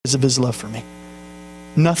because of his love for me.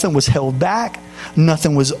 Nothing was held back.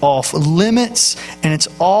 Nothing was off limits. And it's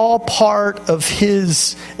all part of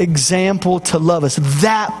his example to love us.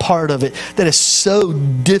 That part of it that is so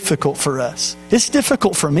difficult for us. It's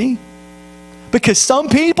difficult for me. Because some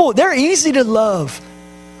people, they're easy to love.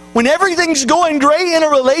 When everything's going great in a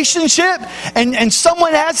relationship and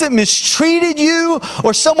someone hasn't mistreated you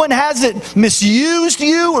or someone hasn't misused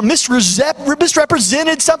you or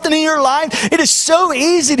misrepresented something in your life, it is so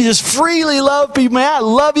easy to just freely love people. Man, I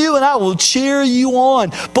love you and I will cheer you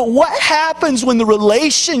on. But what happens when the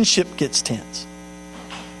relationship gets tense?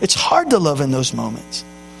 It's hard to love in those moments.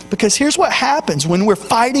 Because here's what happens when we're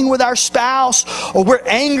fighting with our spouse, or we're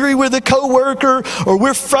angry with a coworker, or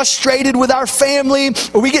we're frustrated with our family,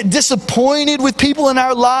 or we get disappointed with people in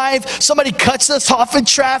our life, somebody cuts us off in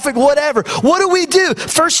traffic, whatever. What do?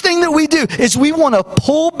 First thing that we do is we want to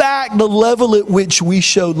pull back the level at which we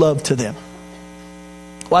show love to them.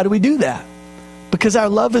 Why do we do that? Because our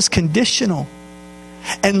love is conditional.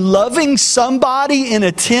 And loving somebody in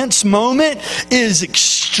a tense moment is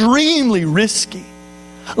extremely risky.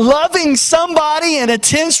 Loving somebody in a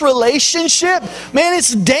tense relationship, man,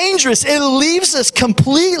 it's dangerous. It leaves us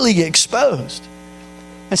completely exposed.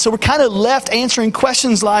 And so we're kind of left answering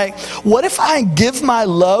questions like, what if I give my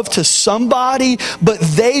love to somebody, but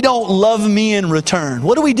they don't love me in return?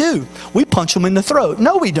 What do? We punch them in the throat.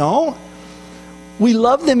 No, we don't. We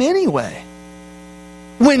love them anyway.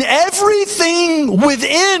 When everything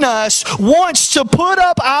within us wants to put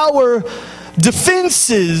up our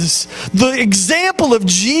defenses, the example of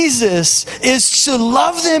Jesus is to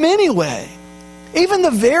love them anyway. Even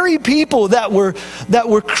the very people that were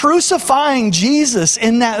crucifying Jesus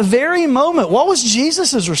in that very moment, what was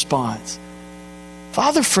Jesus' response?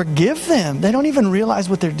 Father, forgive them. They don't even realize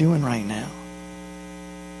what they're doing right now.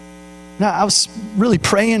 Now, I was really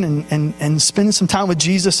praying and spending some time with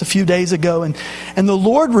Jesus a few days ago, and the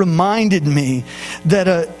Lord reminded me that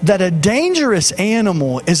a dangerous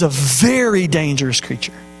animal is a very dangerous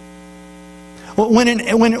creature. When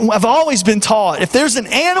I've always been taught, if there's an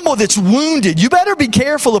animal that's wounded, you better be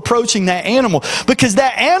careful approaching that animal, because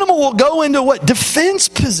that animal will go into what? Defense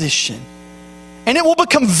position. And it will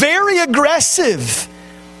become very aggressive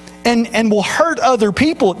and will hurt other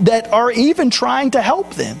people that are even trying to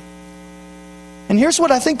help them. And here's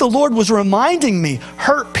what I think the Lord was reminding me.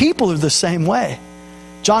 Hurt people are the same way.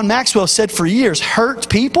 John Maxwell said for years, hurt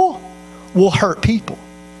people will hurt people.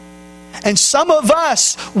 And some of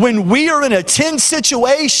us, when we are in a tense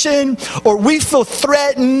situation, or we feel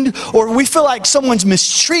threatened, or we feel like someone's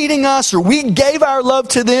mistreating us, or we gave our love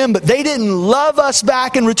to them, but they didn't love us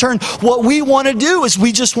back in return, what we want to do is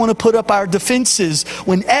we just want to put up our defenses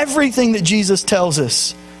when everything that Jesus tells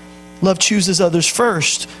us, love chooses others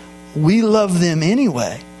first, we love them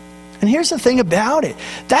anyway. And here's the thing about it.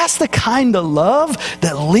 That's the kind of love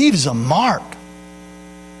that leaves a mark.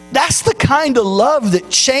 That's the kind of love that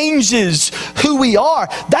changes who we are.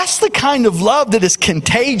 That's the kind of love that is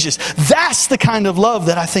contagious. That's the kind of love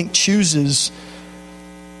that I think chooses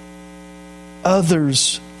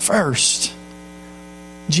others first.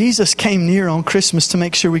 Jesus came near on Christmas to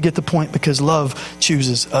make sure we get the point, because love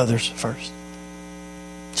chooses others first.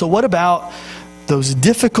 So what about those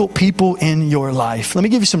difficult people in your life? Let me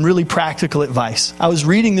give you some really practical advice. I was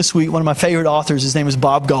reading this week one of my favorite authors. His name is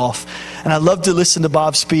Bob Goff. And I love to listen to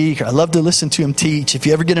Bob speak, or I love to listen to him teach. If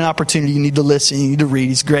you ever get an opportunity, you need to listen, you need to read.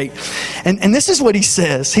 He's great. And this is what he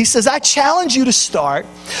says. He says, I challenge you to start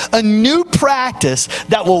a new practice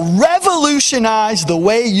that will revolutionize the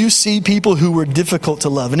way you see people who were difficult to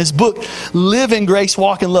love. In his book, Live in Grace,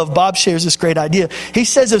 Walk in Love, Bob shares this great idea. He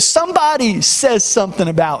says, if somebody says something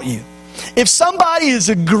about you, if somebody is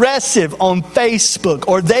aggressive on Facebook,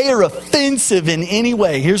 or they are offensive in any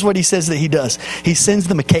way, here's what he says that he does. He sends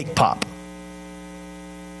them a cake pop.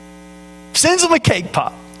 Sends them a cake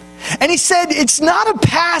pop. And he said, it's not a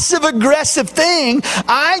passive aggressive thing.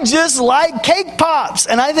 I just like cake pops.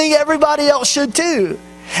 And I think everybody else should too.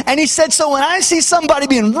 And he said, so when I see somebody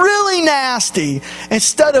being really nasty,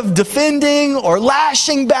 instead of defending or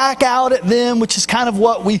lashing back out at them, which is kind of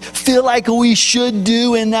what we feel like we should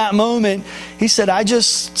do in that moment, he said, I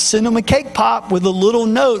just send them a cake pop with a little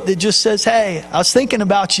note that just says, hey, I was thinking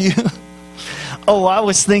about you. Oh, I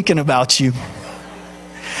was thinking about you.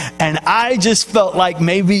 And I just felt like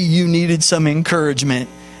maybe you needed some encouragement.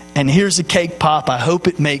 And here's a cake pop. I hope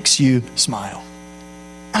it makes you smile.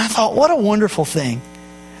 And I thought, what a wonderful thing.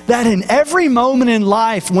 That in every moment in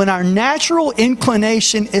life, when our natural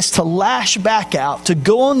inclination is to lash back out, to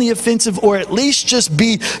go on the offensive, or at least just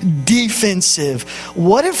be defensive,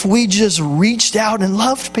 what if we just reached out and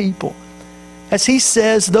loved people? as he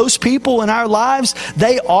says, those people in our lives,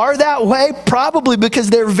 they are that way probably because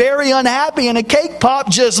they're very unhappy, and a cake pop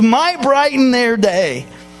just might brighten their day.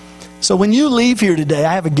 So when you leave here today,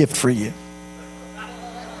 I have a gift for you.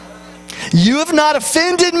 You have not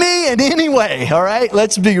offended me in any way, all right?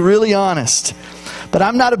 Let's be really honest. But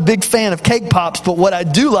I'm not a big fan of cake pops, but what I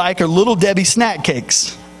do like are Little Debbie snack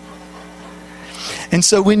cakes. And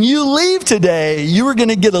so when you leave today, you are going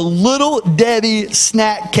to get a Little Debbie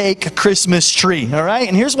snack cake Christmas tree, all right?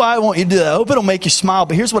 And here's why I want you to do that. I hope it'll make you smile,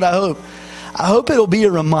 but here's what I hope. I hope it'll be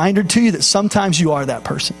a reminder to you that sometimes you are that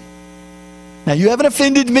person. Now, you haven't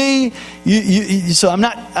offended me, so I'm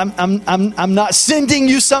not sending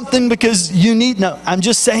you something because you need. No, I'm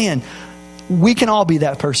just saying we can all be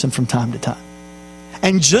that person from time to time.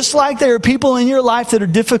 And just like there are people in your life that are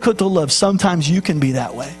difficult to love, sometimes you can be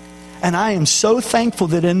that way. And I am so thankful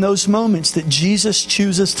that in those moments that Jesus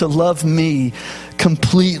chooses to love me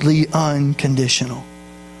completely unconditional.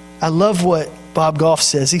 I love what Bob Goff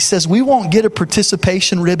says. He says, we won't get a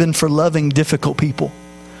participation ribbon for loving difficult people,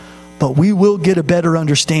 but we will get a better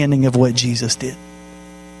understanding of what Jesus did.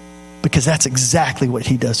 Because that's exactly what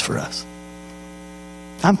he does for us.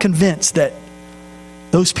 I'm convinced that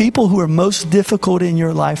those people who are most difficult in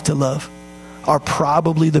your life to love are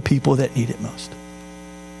probably the people that need it most.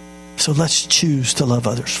 So let's choose to love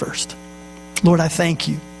others first. Lord, I thank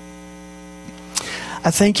you. I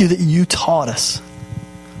thank you that you taught us.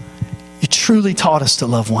 You truly taught us to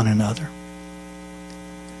love one another.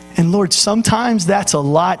 And Lord, sometimes that's a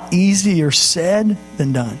lot easier said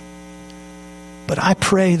than done. But I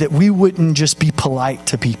pray that we wouldn't just be polite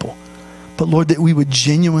to people, but Lord, that we would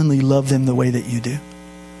genuinely love them the way that you do.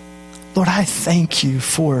 Lord, I thank you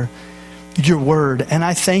for your word, and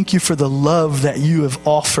I thank you for the love that you have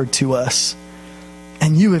offered to us,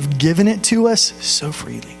 and you have given it to us so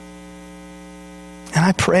freely. And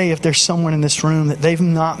I pray if there's someone in this room that they've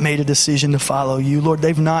not made a decision to follow you, Lord,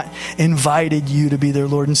 they've not invited you to be their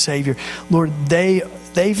Lord and Savior. Lord,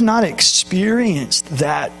 they've not experienced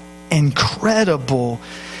that incredible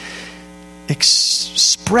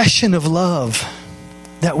expression of love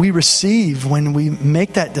that we receive when we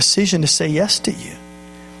make that decision to say yes to you.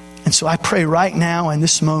 And so I pray right now in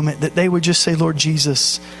this moment that they would just say, Lord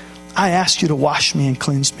Jesus, I ask you to wash me and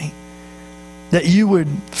cleanse me. That you would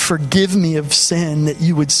forgive me of sin, that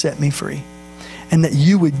you would set me free. And that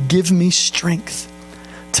you would give me strength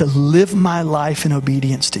to live my life in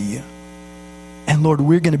obedience to you. And Lord,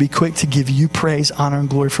 we're going to be quick to give you praise, honor, and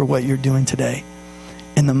glory for what you're doing today.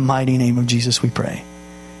 In the mighty name of Jesus we pray.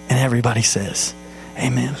 And everybody says,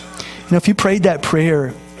 amen. You know, if you prayed that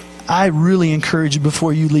prayer, I really encourage you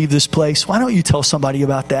before you leave this place, why don't you tell somebody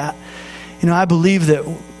about that? You know, I believe that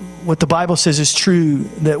what the Bible says is true,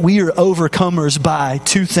 that we are overcomers by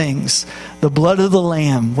two things: the blood of the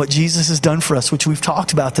Lamb, what Jesus has done for us, which we've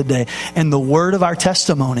talked about today, and the word of our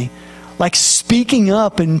testimony, like speaking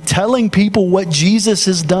up and telling people what Jesus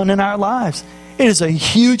has done in our lives. It is a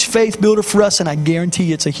huge faith builder for us, and I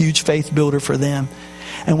guarantee it's a huge faith builder for them.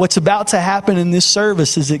 And what's about to happen in this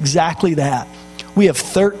service is exactly that. We have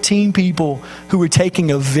 13 people who are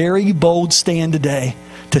taking a very bold stand today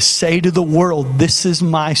to say to the world, this is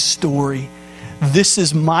my story. This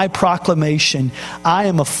is my proclamation. I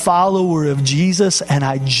am a follower of Jesus, and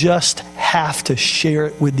I just have to share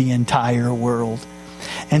it with the entire world.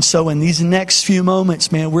 And so in these next few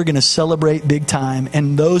moments, man, we're going to celebrate big time.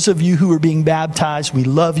 And those of you who are being baptized, we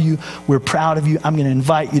love you. We're proud of you. I'm going to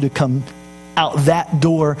invite you to come out that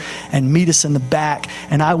door and meet us in the back.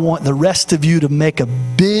 And I want the rest of you to make a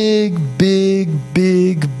big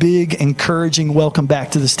encouraging welcome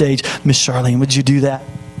back to the stage. Miss Charlene, would you do that?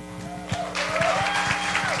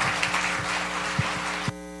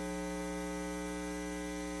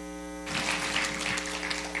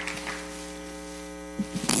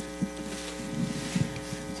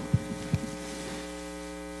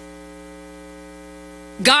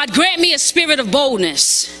 God, grant me a spirit of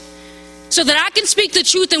boldness so that I can speak the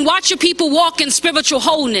truth and watch your people walk in spiritual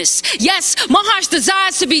wholeness. Yes, my heart's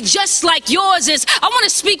desire to be just like yours is. I want to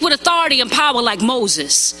speak with authority and power like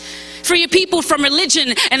Moses. For your people from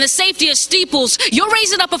religion and the safety of steeples, you're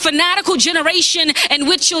raising up a fanatical generation in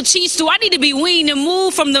which you'll teach through. I need to be weaned and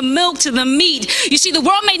move from the milk to the meat. You see, the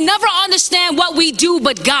world may never understand what we do,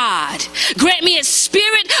 but God, grant me a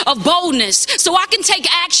spirit of boldness so I can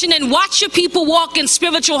take action and watch your people walk in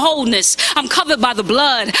spiritual wholeness. I'm covered by the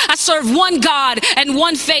blood. I serve one God and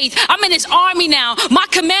one faith. I'm in his army now. My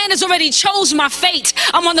command has already chose my fate.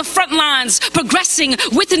 I'm on the front lines, progressing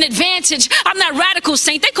with an advantage. I'm that radical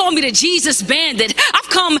saint. They call me the Jesus bandit. I've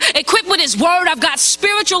come equipped with his word. I've got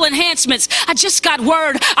spiritual enhancements. I just got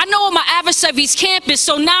word. I know my adversary's campus,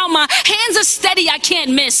 so now my hands are steady. I can't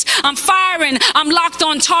miss. I'm firing. I'm locked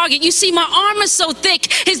on target. You see, my armor's so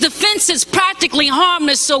thick, his defense is practically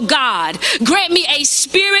harmless. So God, grant me a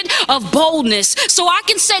spirit of boldness so I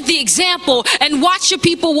can set the example and watch your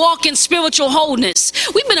people walk in spiritual wholeness.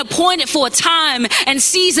 We've been appointed for a time and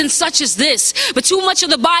season such as this, but too much of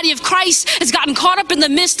the body of Christ has gotten caught up in the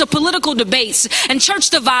midst of political debates and church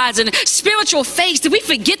divides and spiritual faiths. Did we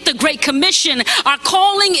forget the Great Commission? Our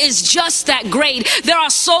calling is just that great. There are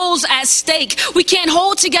souls at stake. We can't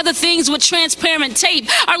hold together things with transparent tape.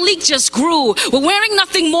 Our leak just grew. We're wearing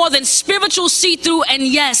nothing more than spiritual see-through. And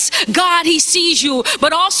yes, God, he sees you,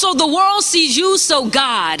 but also the world sees you. So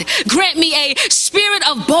God, grant me a spirit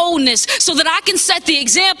of boldness so that I can set the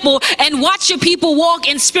example and watch your people walk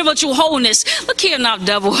in spiritual wholeness. Look here now,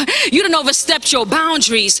 devil. You done overstepped your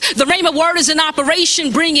boundaries. The Rhema word is in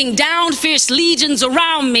operation, bringing down fierce legions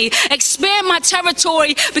around me. Expand my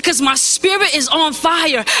territory because my spirit is on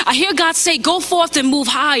fire. I hear God say, go forth and move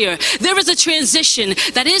higher. There is a transition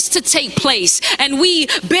that is to take place, and we,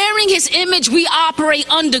 bearing his image, we operate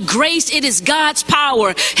under grace. It is God's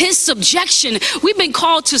power, his subjection. We've been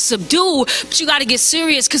called to subdue, but you got to get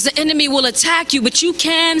serious because the enemy will attack you, but you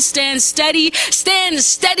can stand steady. Stand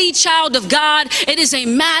steady, child of God. It is a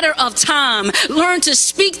matter of time. Learn to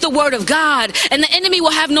speak the word of God, and the enemy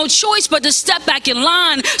will have no choice but to step back in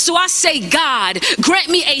line. So I say, God, grant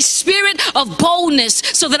me a spirit of boldness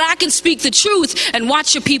so that I can speak the truth and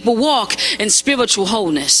watch your people walk in spiritual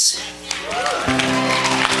wholeness.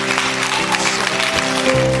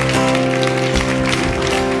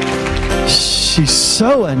 She's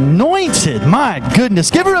so anointed. My goodness.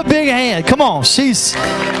 Give her a big hand. Come on. She's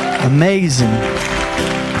amazing.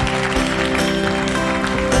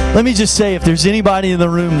 Let me just say, if there's anybody in the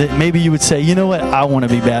room that maybe you would say, you know what, I want to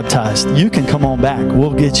be baptized, you can come on back.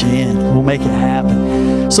 We'll get you in. We'll make it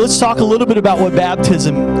happen. So let's talk a little bit about what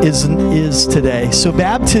baptism is today. So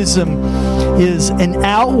baptism is an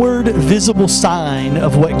outward, visible sign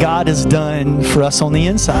of what God has done for us on the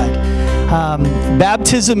inside.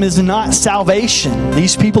 Baptism is not salvation.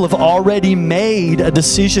 These people have already made a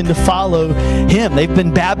decision to follow him. They've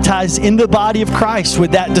been baptized in the body of Christ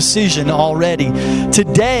with that decision already.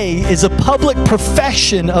 Today is a public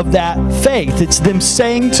profession of that faith. It's them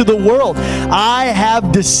saying to the world, I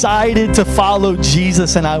have decided to follow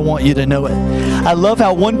Jesus and I want you to know it. I love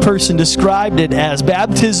how one person described it as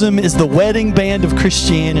baptism is the wedding band of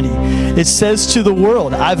Christianity. It says to the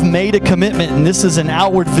world, I've made a commitment, and this is an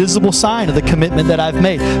outward visible sign of the commitment that I've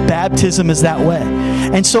made. Baptism is that way.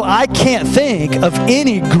 And so I can't think of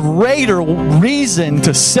any greater reason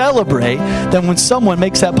to celebrate than when someone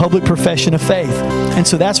makes that public profession of faith. And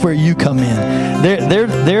so that's where you come in.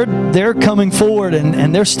 They're coming forward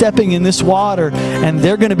and they're stepping in this water and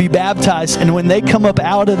they're going to be baptized. And when they come up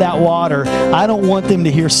out of that water, I don't want them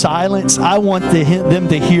to hear silence. I want them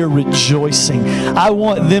to hear rejoicing. I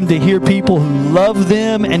want them to hear people who love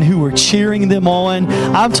them and who are cheering them on.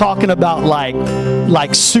 I'm talking about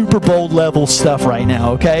like Super Bowl level stuff right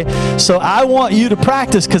now, okay? So I want you to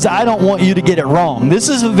practice because I don't want you to get it wrong. This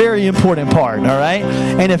is a very important part, all right?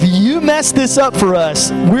 And if you mess this up for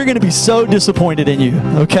us, we're going to be so disappointed in you,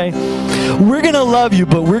 okay? We're going to love you,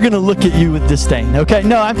 but we're going to look at you with disdain, okay?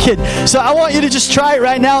 No, I'm kidding. So I want you to just try it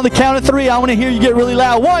right now on the count of 3. I want to hear you get really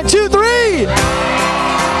loud. 1, 2, 3!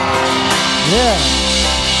 Yeah.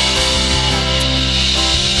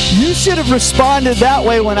 You should have responded that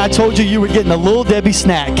way when I told you were getting a Little Debbie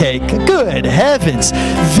snack cake. Good heavens.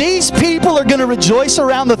 These people are going to rejoice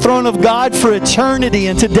around the throne of God for eternity,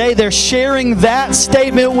 and today they're sharing that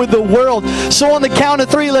statement with the world. So on the count of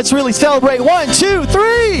 3, let's really celebrate. 1, 2,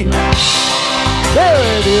 3!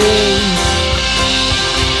 There it is.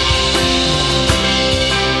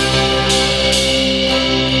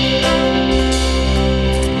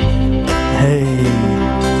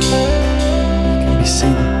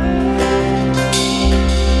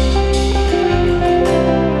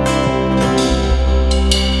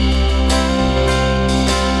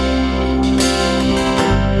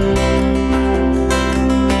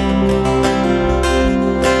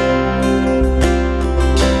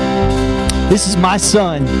 This is my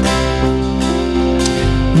son.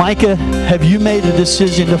 Micah, have you made a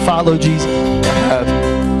decision to follow Jesus?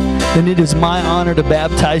 Then it is my honor to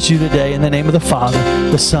baptize you today in the name of the Father,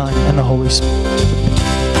 the Son, and the Holy Spirit.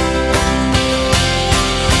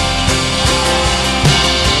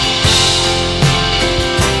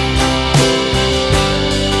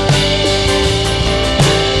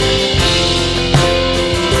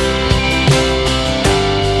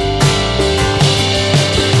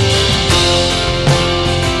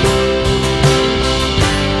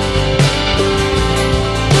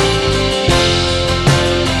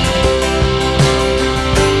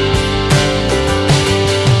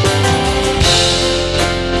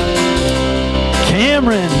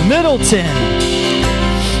 Cameron Middleton.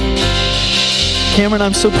 Cameron,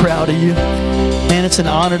 I'm so proud of you. Man, it's an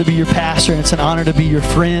honor to be your pastor, and it's an honor to be your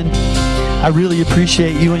friend. I really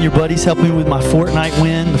appreciate you and your buddies helping me with my Fortnite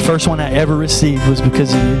win. The first one I ever received was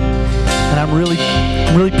because of you. And I'm really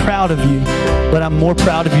proud of you, but I'm more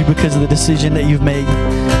proud of you because of the decision that you've made.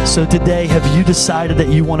 So today, have you decided that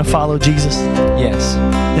you want to follow Jesus? Yes.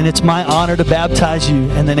 Then it's my honor to baptize you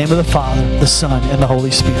in the name of the Father, the Son, and the Holy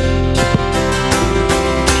Spirit.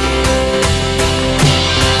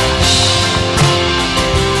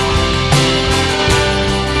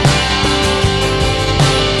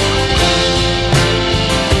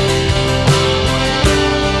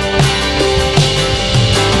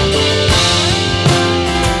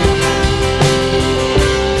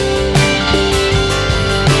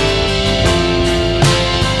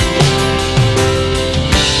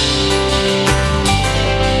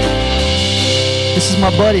 This is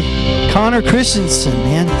my buddy, Connor Christensen,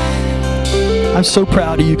 man. I'm so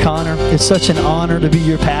proud of you, Connor. It's such an honor to be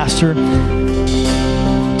your pastor.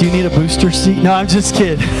 Do you need a booster seat? No, I'm just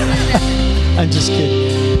kidding. I'm just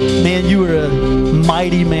kidding. Man, you are a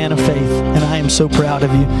mighty man of faith, and I am so proud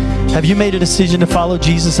of you. Have you made a decision to follow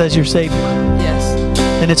Jesus as your Savior? Yes.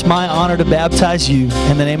 And it's my honor to baptize you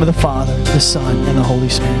in the name of the Father, the Son, and the Holy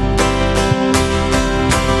Spirit.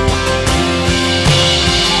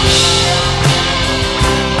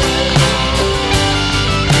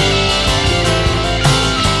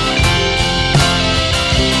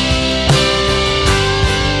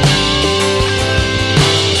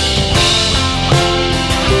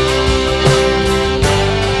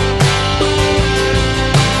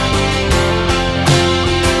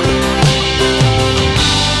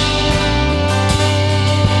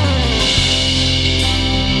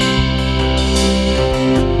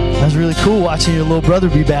 Cool watching your little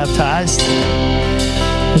brother be baptized.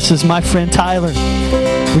 This is my friend Tyler.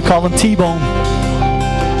 We call him T-Bone.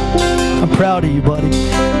 I'm proud of you, buddy.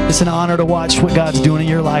 It's an honor to watch what God's doing in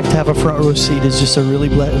your life. To have a front row seat is just a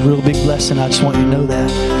real big blessing. I just want you to know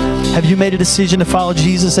that. Have you made a decision to follow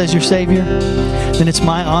Jesus as your Savior? Then it's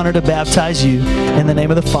my honor to baptize you in the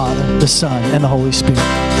name of the Father, the Son, and the Holy Spirit.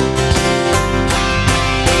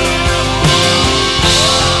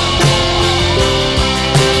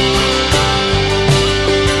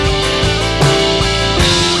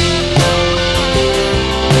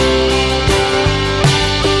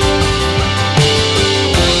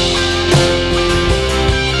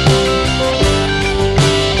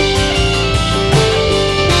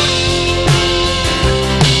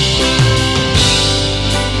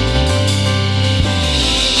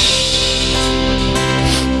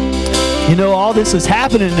 You know, all this is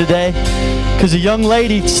happening today because a young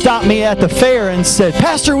lady stopped me at the fair and said,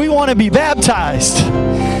 "Pastor, we want to be baptized."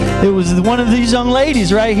 It was one of these young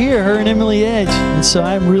ladies right here, her and Emily Edge. And so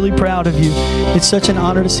I'm really proud of you. It's such an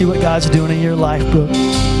honor to see what God's doing in your life, Brooke.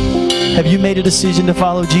 Have you made a decision to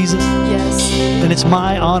follow Jesus? Yes. And it's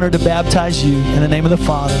my honor to baptize you in the name of the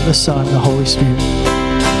Father, the Son, and the Holy Spirit.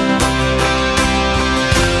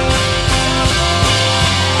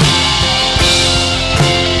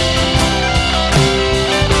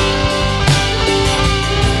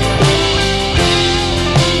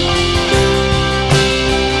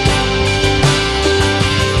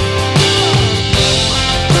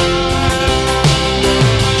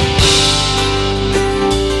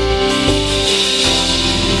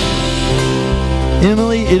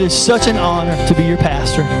 Emily, it is such an honor to be your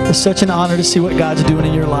pastor. It's such an honor to see what God's doing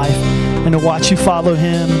in your life. And to watch you follow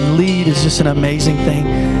Him and lead is just an amazing thing.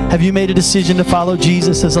 Have you made a decision to follow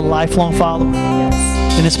Jesus as a lifelong follower? Yes.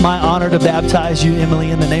 And it's my honor to baptize you,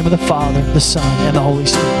 Emily, in the name of the Father, the Son, and the Holy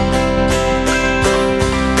Spirit.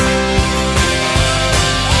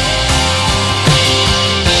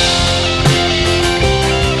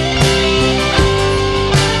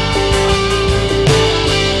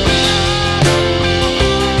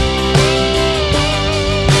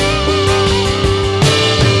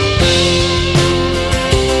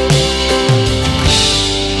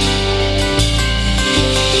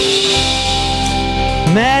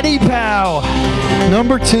 Maddie Powell,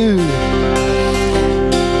 number 2.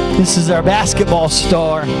 This is our basketball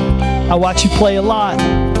star. I watch you play a lot,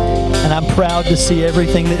 and I'm proud to see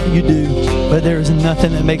everything that you do. But there is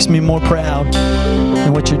nothing that makes me more proud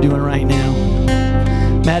than what you're doing right now.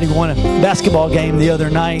 Maddie won a basketball game the other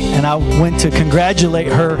night, and I went to congratulate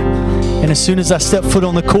her. And as soon as I stepped foot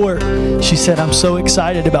on the court, she said, "I'm so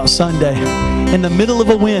excited about Sunday." In the middle of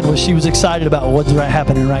a win, where she was excited about what's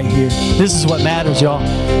happening right here. This is what matters, y'all.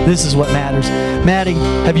 This is what matters. Maddie,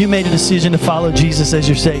 have you made a decision to follow Jesus as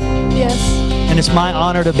your Savior? Yes. And it's my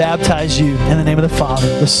honor to baptize you in the name of the Father,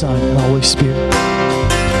 the Son, and the Holy Spirit.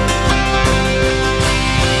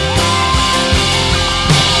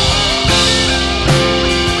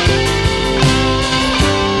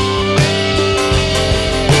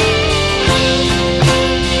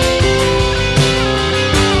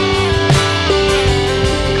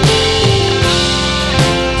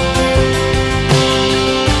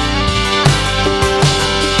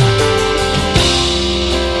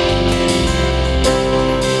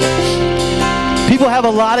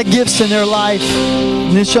 have a lot of gifts in their life.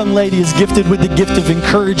 And this young lady is gifted with the gift of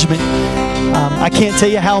encouragement. I can't tell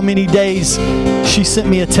you how many days she sent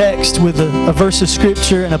me a text with a verse of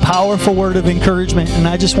scripture and a powerful word of encouragement. And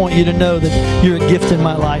I just want you to know that you're a gift in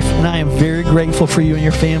my life. And I am very grateful for you and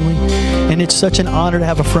your family. And it's such an honor to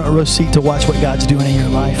have a front row seat to watch what God's doing in your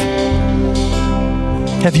life.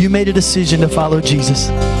 Have you made a decision to follow Jesus?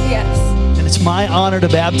 Yes. And it's my honor to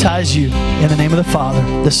baptize you in the name of the Father,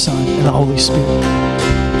 the Son, and the Holy Spirit.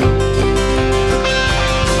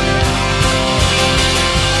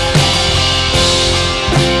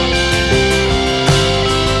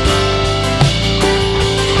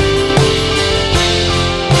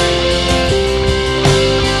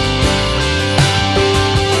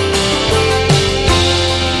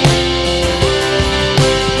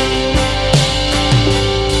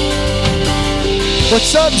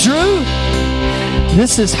 What's up, Drew?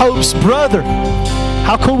 This is Hope's brother.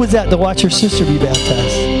 How cool was that to watch her sister be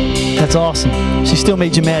baptized? That's awesome. She still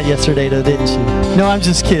made you mad yesterday, though, didn't she? No, I'm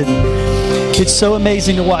just kidding. It's so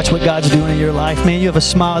amazing to watch what God's doing in your life. Man, you have a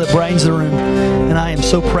smile that brightens the room, and I am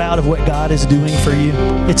so proud of what God is doing for you.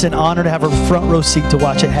 It's an honor to have a front row seat to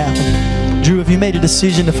watch it happen. Drew, have you made a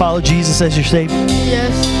decision to follow Jesus as your Savior?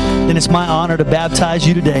 Yes. Then it's my honor to baptize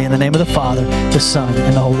you today in the name of the Father, the Son,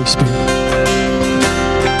 and the Holy Spirit.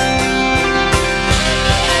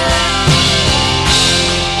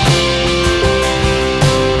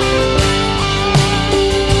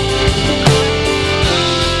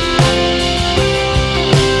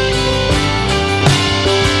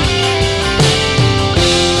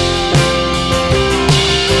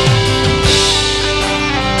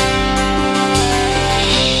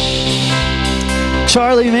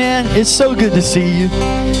 Charlie, man, it's so good to see you.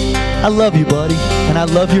 I love you, buddy, and I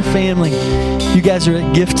love your family. You guys are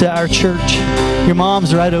a gift to our church. Your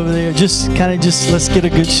mom's right over there. Just let's get a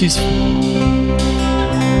good, she's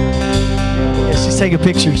taking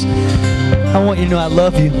pictures. I want you to know I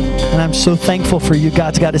love you, and I'm so thankful for you.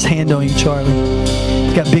 God's got his hand on you, Charlie.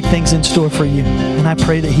 He's got big things in store for you, and I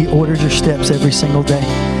pray that he orders your steps every single day.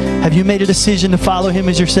 Have you made a decision to follow him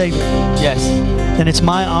as your Savior? Yes. Then it's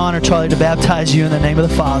my honor, Charlie, to baptize you in the name of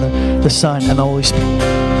the Father, the Son, and the Holy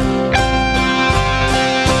Spirit.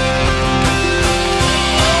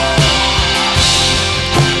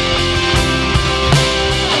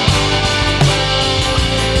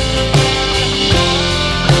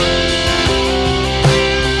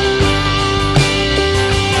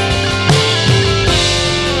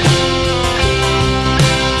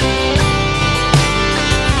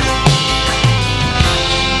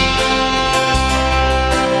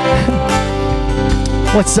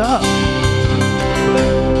 What's up?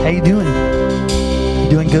 How you doing? You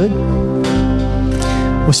doing good?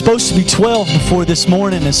 It was supposed to be 12 before this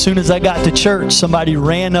morning. As soon as I got to church, somebody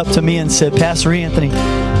ran up to me and said, Pastor Anthony,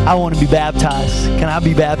 I want to be baptized. Can I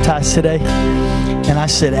be baptized today? And I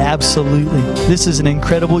said, absolutely. This is an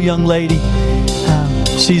incredible young lady.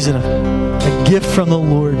 She's a gift from the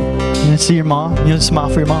Lord. You want to see your mom? You want to smile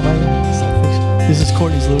for your mom right there? This is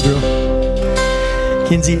Courtney's little girl.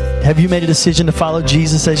 Kinsey, have you made a decision to follow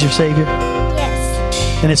Jesus as your Savior?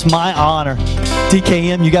 Yes. And it's my honor.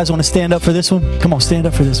 DKM, you guys want to stand up for this one? Come on, stand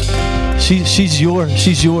up for this one. She's yours.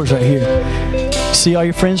 She's yours right here. See all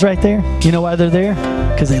your friends right there? You know why they're there?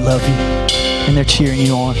 Because they love you. And they're cheering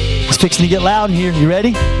you on. It's fixing to get loud in here. You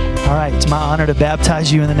ready? All right. It's my honor to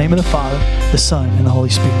baptize you in the name of the Father, the Son, and the Holy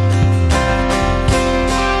Spirit.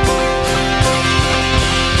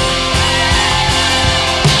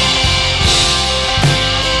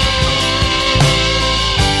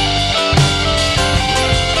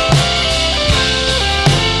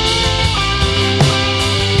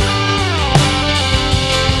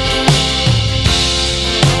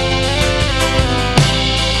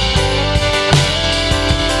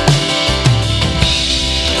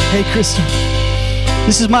 Hey, Crystal.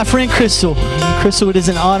 This is my friend Crystal. Crystal, it is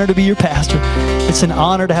an honor to be your pastor. It's an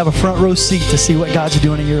honor to have a front row seat to see what God's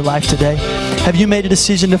doing in your life today. Have you made a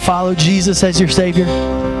decision to follow Jesus as your Savior?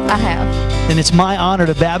 I have. And it's my honor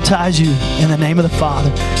to baptize you in the name of the Father,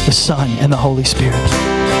 the Son, and the Holy Spirit.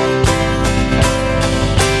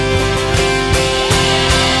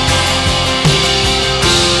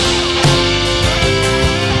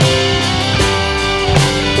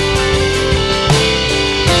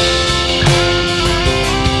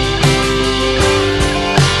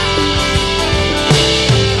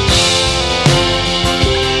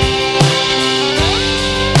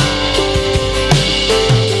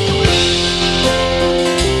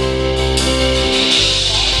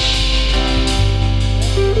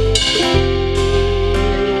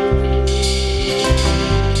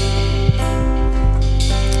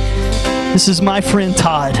 This is my friend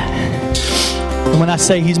Todd. And when I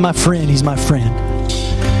say he's my friend, he's my friend.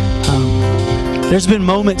 There's been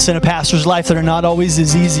moments in a pastor's life that are not always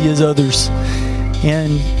as easy as others.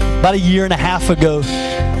 And about a year and a half ago,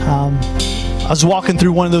 I was walking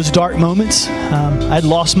through one of those dark moments. I'd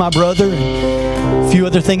lost my brother, and a few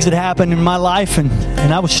other things had happened in my life, and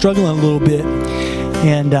I was struggling a little bit.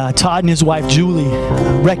 And Todd and his wife Julie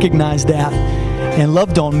recognized that and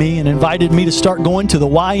loved on me and invited me to start going to the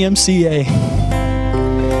YMCA.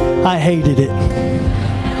 I hated it.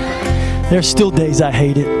 There's still days I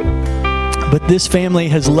hate it. But this family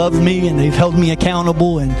has loved me, and they've held me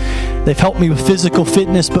accountable, and they've helped me with physical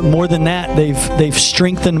fitness, but more than that, they've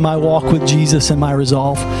strengthened my walk with Jesus and my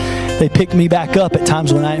resolve. They picked me back up at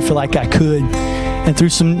times when I didn't feel like I could. And through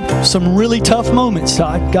some really tough moments,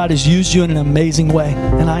 God has used you in an amazing way.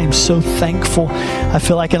 And I am so thankful. I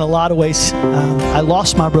feel like in a lot of ways, I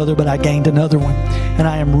lost my brother, but I gained another one. And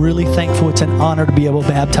I am really thankful. It's an honor to be able to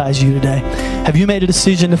baptize you today. Have you made a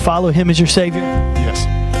decision to follow Him as your Savior? Yes.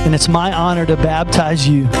 And it's my honor to baptize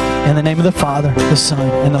you in the name of the Father, the Son,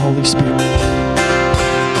 and the Holy Spirit.